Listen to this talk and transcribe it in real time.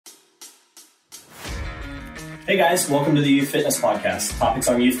Hey guys, welcome to the Youth Fitness Podcast. Topics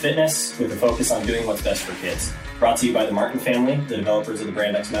on youth fitness with a focus on doing what's best for kids. Brought to you by the Martin family, the developers of the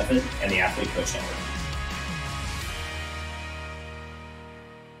Brand X Method, and the Athlete Coach Network.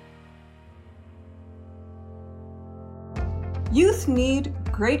 Youth need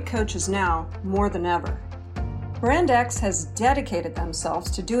great coaches now more than ever. Brand X has dedicated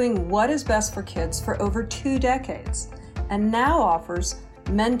themselves to doing what is best for kids for over 2 decades and now offers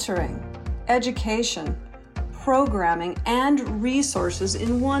mentoring, education, programming, and resources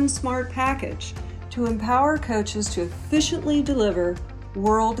in one smart package to empower coaches to efficiently deliver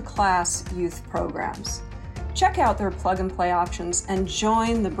world-class youth programs. Check out their plug-and-play options and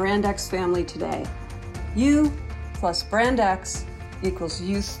join the Brand X family today. You plus Brand X equals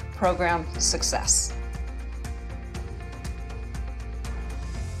youth program success.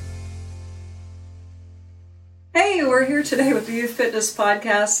 Hey, we're here today with the Youth Fitness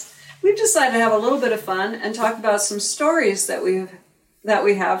Podcast. We've decided to have a little bit of fun and talk about some stories that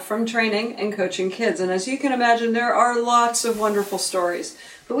we have from training and coaching kids. And as you can imagine, there are lots of wonderful stories.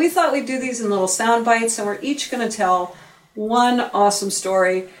 But we thought we'd do these in little sound bites, and we're each going to tell one awesome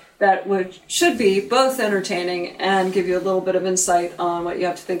story that should be both entertaining and give you a little bit of insight on what you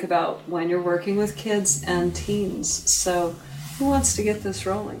have to think about when you're working with kids and teens. So who wants to get this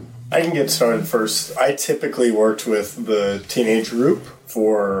rolling? I can get started first. I typically worked with the teenage group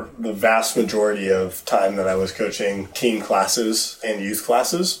for the vast majority of time that I was coaching teen classes and youth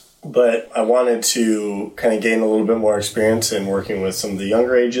classes. But I wanted to kind of gain a little bit more experience in working with some of the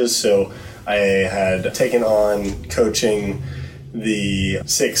younger ages. So I had taken on coaching the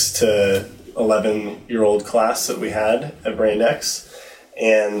 6 to 11-year-old class that we had at Brand X.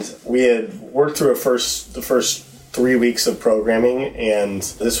 And we had worked through the first 3 weeks of programming, and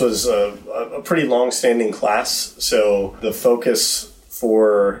this was a pretty long-standing class. So the focus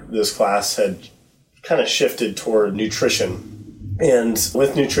for this class had kind of shifted toward nutrition. And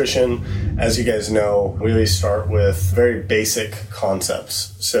with nutrition, as you guys know, we always start with very basic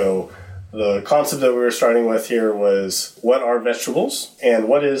concepts. So the concept that we were starting with here was, what are vegetables, and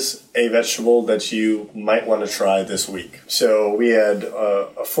what is a vegetable that you might want to try this week? So we had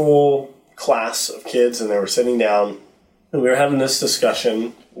a full class of kids, and they were sitting down, and we were having this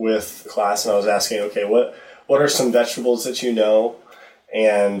discussion with class, and I was asking, okay, what are some vegetables that you know?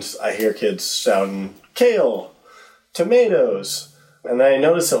 And I hear kids shouting, kale, tomatoes. And then I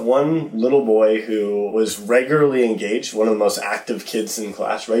noticed that one little boy who was regularly engaged, one of the most active kids in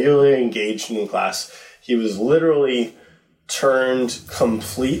class, regularly engaged in class, he was literally turned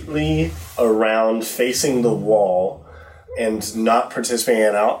completely around facing the wall and not participating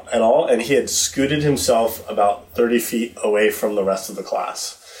at all. And he had scooted himself about 30 feet away from the rest of the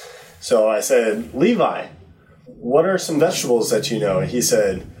class. So I said, Levi, what are some vegetables that you know? And he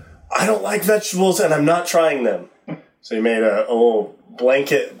said, I don't like vegetables and I'm not trying them. So he made a little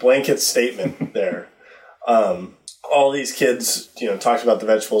blanket statement there. All these kids, talked about the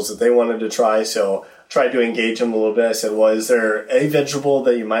vegetables that they wanted to try. So I tried to engage them a little bit. I said, well, is there a vegetable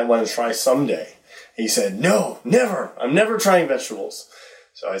that you might want to try someday? He said, no, never. I'm never trying vegetables.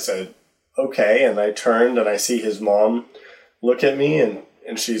 So I said, okay. And I turned and I see his mom look at me, and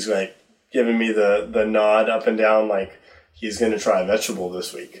she's like giving me the nod up and down like he's going to try a vegetable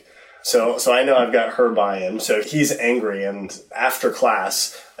this week. So I know I've got her buy-in. So he's angry, and after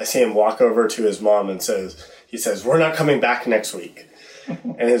class, I see him walk over to his mom and he says, we're not coming back next week.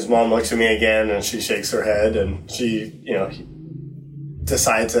 And his mom looks at me again, and she shakes her head, and she,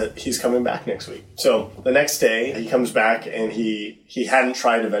 decides that he's coming back next week. So the next day, he comes back, and he hadn't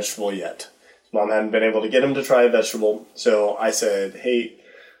tried a vegetable yet. His mom hadn't been able to get him to try a vegetable. So I said, hey,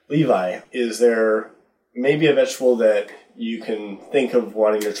 Levi, is there maybe a vegetable that you can think of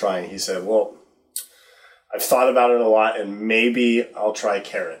wanting to try? And he said, well, I've thought about it a lot, and maybe I'll try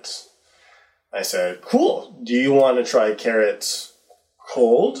carrots. I said, cool. Do you want to try carrots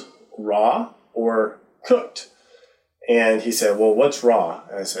cold, raw, or cooked? And he said, well, what's raw?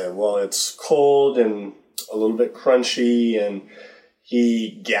 And I said, well, it's cold and a little bit crunchy. And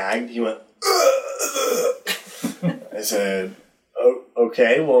he gagged. He went, I said, oh,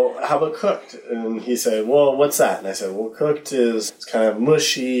 okay, well, how about cooked? And he said, well, what's that? And I said, well, cooked is it's kind of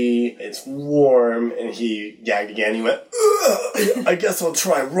mushy, it's warm. And he gagged again. He went, I guess I'll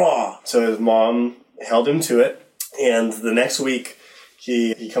try raw. So his mom held him to it. And the next week,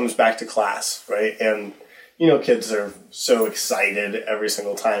 he comes back to class, right? And kids are so excited every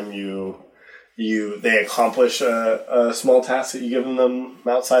single time they accomplish a small task that you give them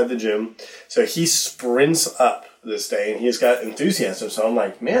outside the gym. So he sprints up this day, and he's got enthusiasm. So I'm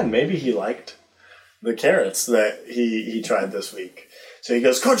like, man, maybe he liked the carrots that he tried this week. So he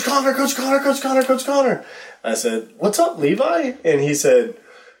goes, Coach Connor, Coach Connor, Coach Connor, Coach Connor. I said, what's up, Levi? And he said,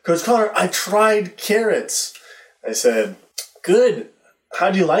 Coach Connor, I tried carrots. I said, good.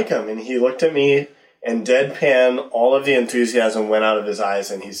 How do you like them? And he looked at me and deadpan, all of the enthusiasm went out of his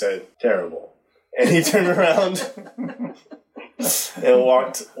eyes, and he said, terrible. And he turned around and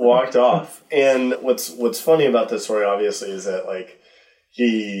walked off. And what's funny about this story, obviously, is that like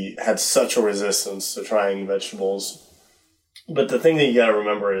he had such a resistance to trying vegetables. But the thing that you got to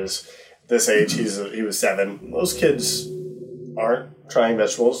remember is, at this age, he was 7. Most kids aren't trying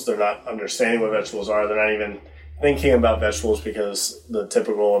vegetables. They're not understanding what vegetables are. They're not even thinking about vegetables because the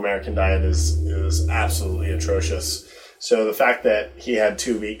typical American diet is absolutely atrocious. So the fact that he had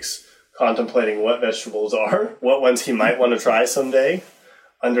 2 weeks contemplating what vegetables are, what ones he might want to try someday,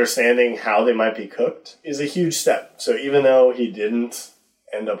 understanding how they might be cooked, is a huge step. So even though he didn't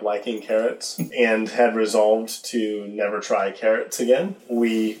end up liking carrots and had resolved to never try carrots again,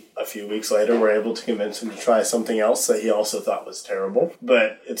 we, a few weeks later, were able to convince him to try something else that he also thought was terrible.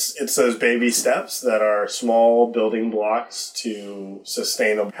 But it's those baby steps that are small building blocks to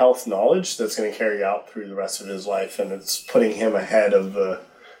sustainable health knowledge that's going to carry out through the rest of his life, and it's putting him ahead of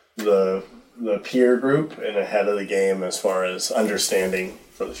the peer group and ahead of the game as far as understanding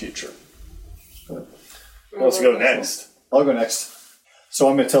for the future. Who wants to go next? I'll go next. So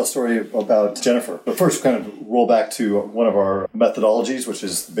I'm going to tell a story about Jennifer. But first, kind of roll back to one of our methodologies, which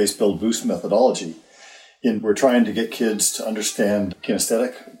is the base build boost methodology. We're trying to get kids to understand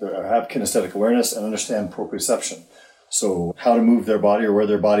kinesthetic, or have kinesthetic awareness, and understand proprioception. So how to move their body, or where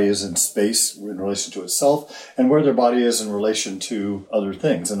their body is in space in relation to itself, and where their body is in relation to other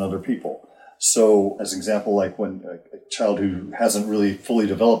things and other people. So as an example, like when a child who hasn't really fully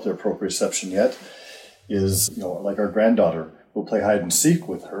developed their proprioception yet is, like our granddaughter. We'll play hide and seek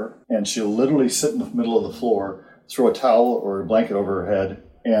with her, and she'll literally sit in the middle of the floor, throw a towel or a blanket over her head,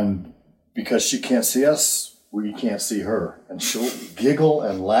 and because she can't see us, we can't see her. And she'll giggle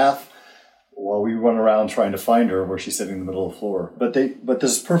and laugh while we run around trying to find her where she's sitting in the middle of the floor. But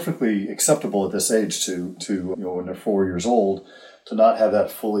this is perfectly acceptable at this age to when they're 4 years old, to not have that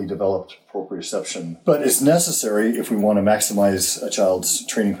fully developed proprioception. But it's necessary if we want to maximize a child's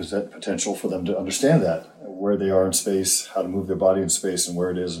training potential for them to understand that, where they are in space, how to move their body in space, and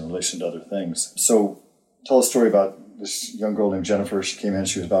where it is in relation to other things. So tell a story about this young girl named Jennifer. She came in,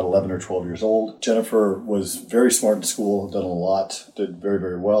 she was about 11 or 12 years old. Jennifer was very smart in school, done a lot, did very,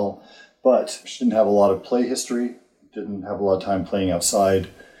 very well, but she didn't have a lot of play history, didn't have a lot of time playing outside,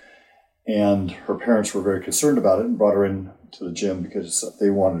 and her parents were very concerned about it and brought her in to the gym because they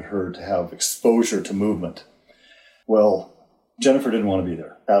wanted her to have exposure to movement. Well, Jennifer didn't want to be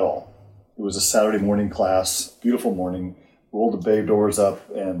there at all. It was a Saturday morning class, beautiful morning, rolled the bay doors up,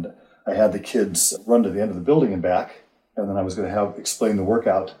 and I had the kids run to the end of the building and back, and then I was going to explain the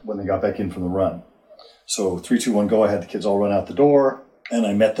workout when they got back in from the run. So 3, 2, 1, go. I had the kids all run out the door, and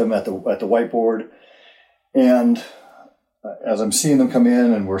I met them at the whiteboard, and as I'm seeing them come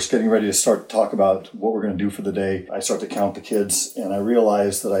in and we're getting ready to start to talk about what we're going to do for the day, I start to count the kids, and I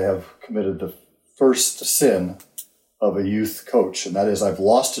realize that I have committed the first sin of a youth coach, and that is I've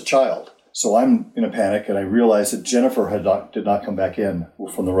lost a child. So I'm in a panic, and I realize that Jennifer did not come back in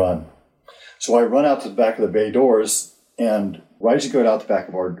from the run. So I run out to the back of the bay doors, and right as you go out the back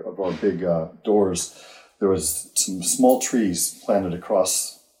of our big doors, there was some small trees planted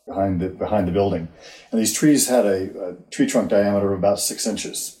across behind the building. And these trees had a tree trunk diameter of about 6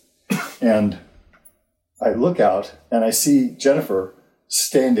 inches. And I look out, and I see Jennifer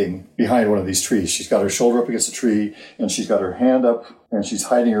standing behind one of these trees. She's got her shoulder up against the tree, and she's got her hand up, and she's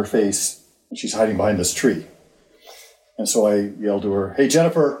hiding her face, and she's hiding behind this tree. And so I yelled to her, "Hey,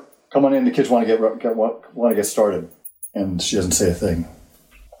 Jennifer, come on in. The kids want to get started." And she doesn't say a thing.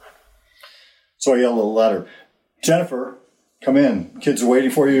 So I yelled a little louder, "Jennifer, come in. Kids are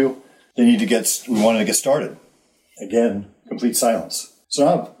waiting for you. We wanted to get started." Again, complete silence. So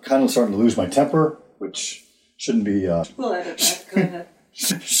now I'm kind of starting to lose my temper, which shouldn't be. We'll edit that. Go ahead.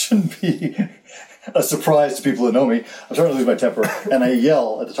 Shouldn't be a surprise to people that know me. I'm starting to lose my temper, and I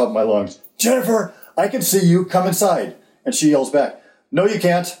yell at the top of my lungs, "Jennifer, I can see you. Come inside." And she yells back, "No, you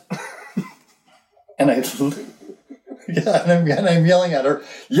can't." And I'm yelling at her,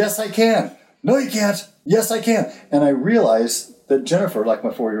 "Yes, I can. No, you can't. Yes, I can." And I realize that Jennifer, like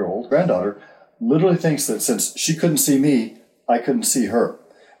my 4-year-old granddaughter, literally thinks that since she couldn't see me, I couldn't see her.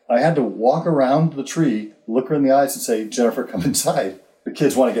 I had to walk around the tree, look her in the eyes, and say, "Jennifer, come inside. The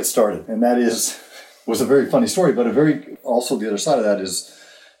kids want to get started." And that was a very funny story, but also the other side of that is,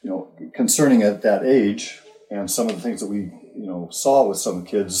 concerning at that age, and some of the things that we, saw with some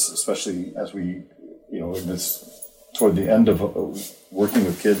kids, especially as we, in this toward the end of working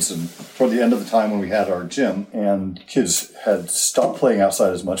with kids and toward the end of the time when we had our gym and kids had stopped playing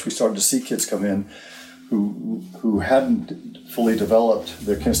outside as much, we started to see kids come in who hadn't fully developed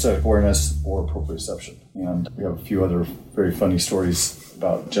their kinesthetic awareness or proprioception. And we have a few other very funny stories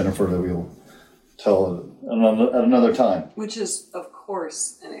about Jennifer that we'll tell at another time. Which is, of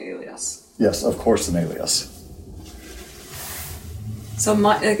course, an alias. Yes, of course, an alias. So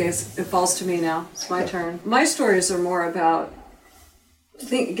it falls to me now. It's my turn. My stories are more about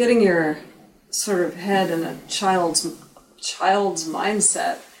getting your sort of head in a child's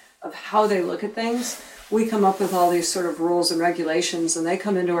mindset of how they look at things. We come up with all these sort of rules and regulations, and they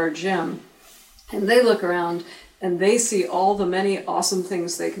come into our gym, and they look around, and they see all the many awesome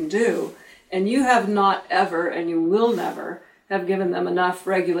things they can do, and you have not ever, and you will never, have given them enough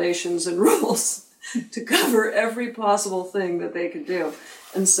regulations and rules to cover every possible thing that they could do.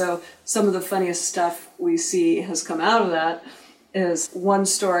 And so some of the funniest stuff we see has come out of that. Is one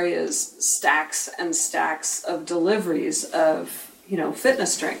story is stacks and stacks of deliveries of,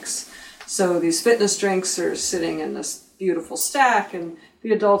 fitness drinks. So these fitness drinks are sitting in this beautiful stack, and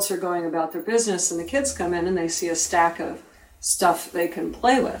the adults are going about their business, and the kids come in and they see a stack of stuff they can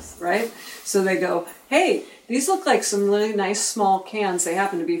play with, right? So they go, hey, these look like some really nice small cans. They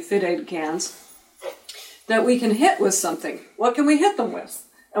happen to be FitAid cans that we can hit with something. What can we hit them with?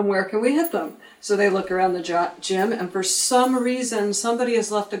 And where can we hit them? So they look around the gym, and for some reason, somebody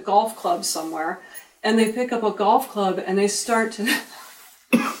has left a golf club somewhere, and they pick up a golf club and they start to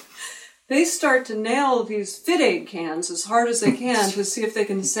nail these FitAid cans as hard as they can to see if they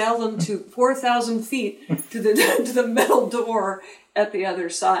can sail them to 4,000 feet to the metal door at the other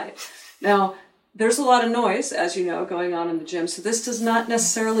side. Now, there's a lot of noise, as you know, going on in the gym, so this does not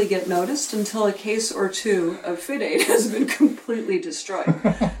necessarily get noticed until a case or two of FitAid has been completely destroyed.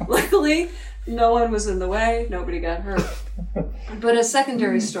 Luckily, no one was in the way, nobody got hurt. But a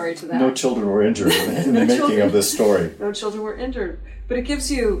secondary story to that. No children were injured in the making of this story. No children were injured. But it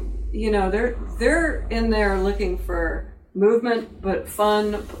gives you, they're in there looking for movement, but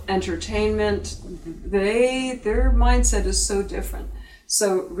fun, entertainment. Their mindset is so different.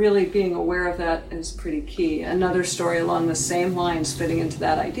 So really being aware of that is pretty key. Another story along the same lines fitting into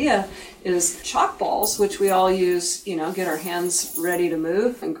that idea is chalk balls, which we all use, get our hands ready to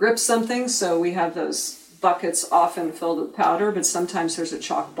move and grip something. So we have those buckets often filled with powder, but sometimes there's a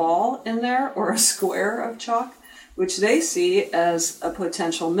chalk ball in there or a square of chalk, which they see as a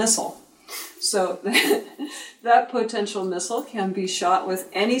potential missile. So that potential missile can be shot with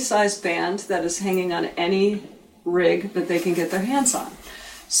any size band that is hanging on any rig that they can get their hands on.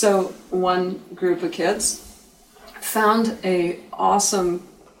 So one group of kids found a awesome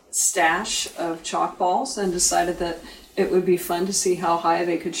stash of chalk balls and decided that it would be fun to see how high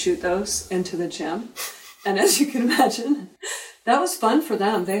they could shoot those into the gym. And as you can imagine, that was fun for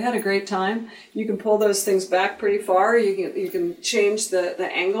them. They had a great time. You can pull those things back pretty far. You can change the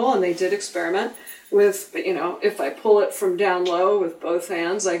angle, and they did experiment with, if I pull it from down low with both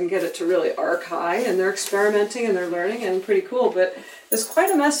hands, I can get it to really arc high, and they're experimenting and they're learning, and pretty cool, but it's quite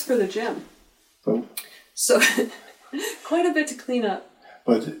a mess for the gym. Oh. So quite a bit to clean up.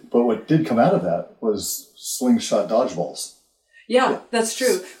 But what did come out of that was slingshot dodgeballs. Yeah, that's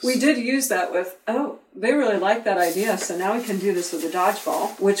true. We did use that with, they really like that idea, so now we can do this with a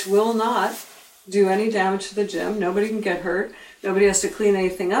dodgeball, which will not do any damage to the gym. Nobody can get hurt. Nobody has to clean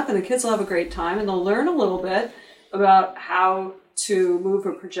anything up, and the kids will have a great time, and they'll learn a little bit about how to move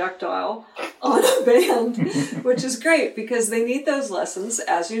a projectile on a band, which is great because they need those lessons,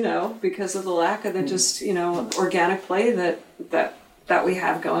 as you know, because of the lack of the just, organic play that we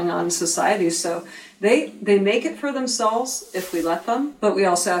have going on in society. So they make it for themselves if we let them, but we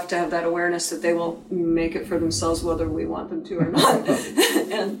also have to have that awareness that they will make it for themselves whether we want them to or not,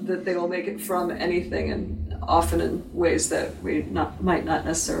 and that they will make it from anything, and often in ways that we might not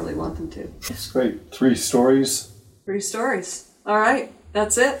necessarily want them to. That's great. 3 stories. 3 stories. All right,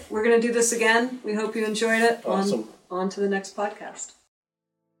 that's it. We're going to do this again. We hope you enjoyed it. Awesome. On to the next podcast.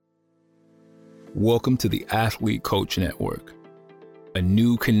 Welcome to the Athlete Coach Network, a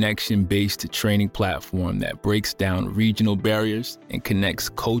new connection-based training platform that breaks down regional barriers and connects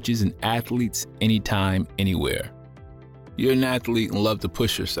coaches and athletes anytime, anywhere. You're an athlete and love to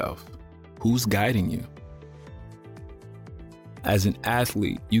push yourself. Who's guiding you? As an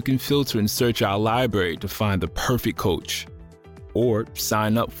athlete, you can filter and search our library to find the perfect coach, or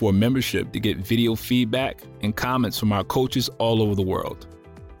sign up for a membership to get video feedback and comments from our coaches all over the world.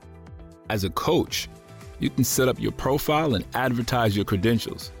 As a coach, you can set up your profile and advertise your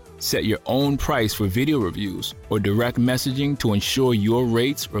credentials, set your own price for video reviews or direct messaging to ensure your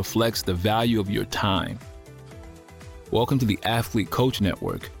rates reflects the value of your time. Welcome to the Athlete Coach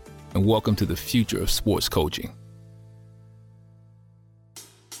Network, and welcome to the future of sports coaching.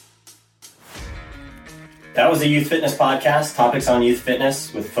 That was the Youth Fitness Podcast, topics on youth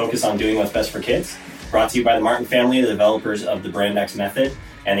fitness with a focus on doing what's best for kids. Brought to you by the Martin family, the developers of the Brand X Method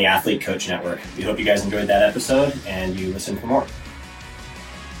and the Athlete Coach Network. We hope you guys enjoyed that episode and you listen for more.